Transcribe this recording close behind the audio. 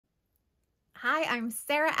Hi, I'm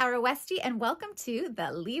Sarah Arowesti and welcome to the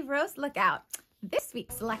Livros Lookout. This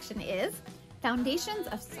week's selection is Foundations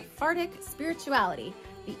of Sephardic Spirituality,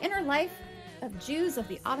 the Inner Life of Jews of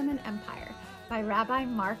the Ottoman Empire by Rabbi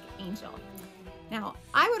Marc Angel. Now,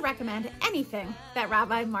 I would recommend anything that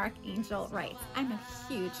Rabbi Marc Angel writes. I'm a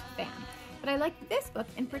huge fan, but I like this book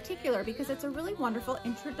in particular because it's a really wonderful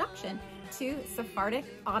introduction to Sephardic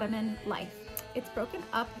Ottoman life. It's broken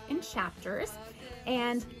up in chapters,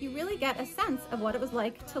 and you really get a sense of what it was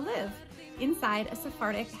like to live inside a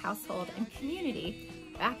Sephardic household and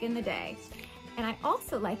community back in the day. And I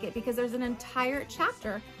also like it because there's an entire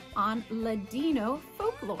chapter on Ladino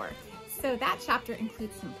folklore. So that chapter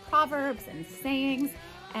includes some proverbs and sayings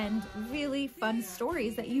and really fun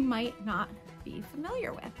stories that you might not be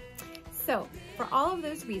familiar with. So for all of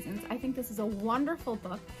those reasons, I think this is a wonderful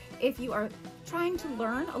book if you are trying to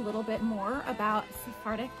learn a little bit more about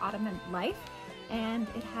Sephardic Ottoman life, and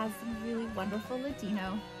it has some really wonderful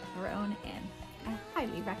Ladino thrown in. I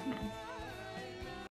highly recommend.